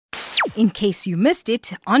in case you missed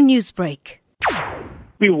it on Newsbreak.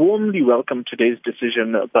 We warmly welcome today's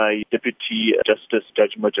decision by Deputy Justice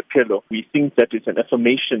Judge Mojapelo. We think that it's an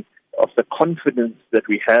affirmation of the confidence that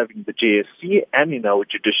we have in the JSC and in our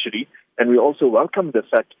judiciary. And we also welcome the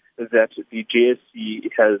fact that the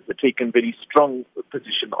JSC has taken very strong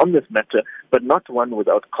position on this matter, but not one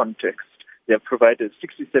without context. They have provided a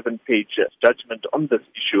 67-page judgment on this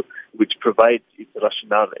issue, which provides its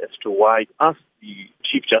rationale as to why asked the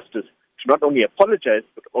Chief Justice to not only apologize,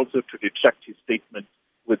 but also to retract his statement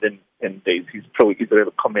within 10 days. His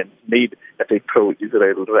pro-Israel comments made at a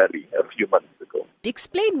pro-Israel rally a few months ago.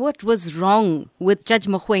 Explain what was wrong with Judge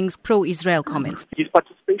Mogoeng's pro-Israel comments. His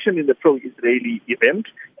participation in the pro-Israeli event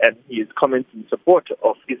and his comments in support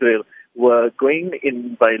of Israel were going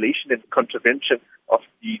in violation and contravention of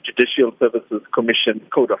the Judicial Services Commission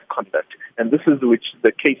Code of Conduct. And this is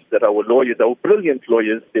the case that our lawyers, our brilliant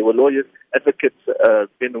lawyers, they were lawyers, advocates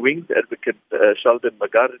Ben Wings, advocate Sheldon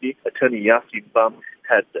Magardi, attorney Yasin Bam,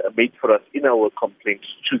 had made for us in our complaint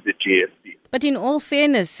to the JSC. But in all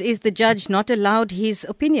fairness, is the judge not allowed his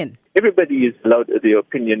opinion? Everybody is allowed their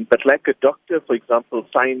opinion, but like a doctor, for example,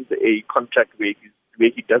 signs a contract where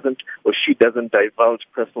he doesn't or she doesn't divulge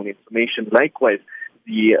personal information. Likewise,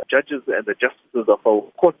 the judges and the justices of our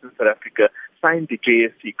courts in South Africa signed the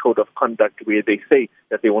JSC Code of Conduct where they say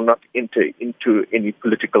that they will not enter into any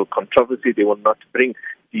political controversy, they will not bring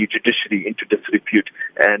the judiciary into disrepute.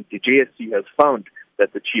 And the JSC has found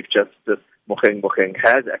that the Chief Justice Mogoeng Mogoeng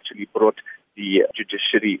has actually brought the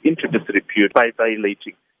judiciary into disrepute by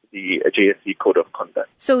violating the JSC Code of Conduct.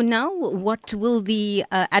 So now what will the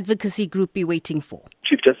advocacy group be waiting for?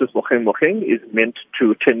 Chief Justice Mogoeng Mogoeng is meant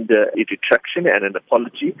to tender a retraction and an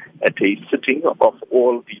apology at a sitting of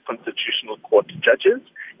all the Constitutional Court judges.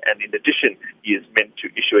 And in addition, he is meant to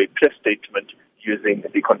issue a press statement using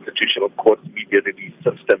the Constitutional Court's media release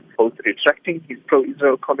system, both retracting his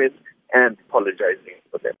pro-Israel comments and apologizing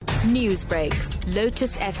for them. Newsbreak,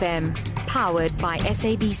 Lotus FM, powered by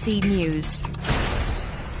SABC News.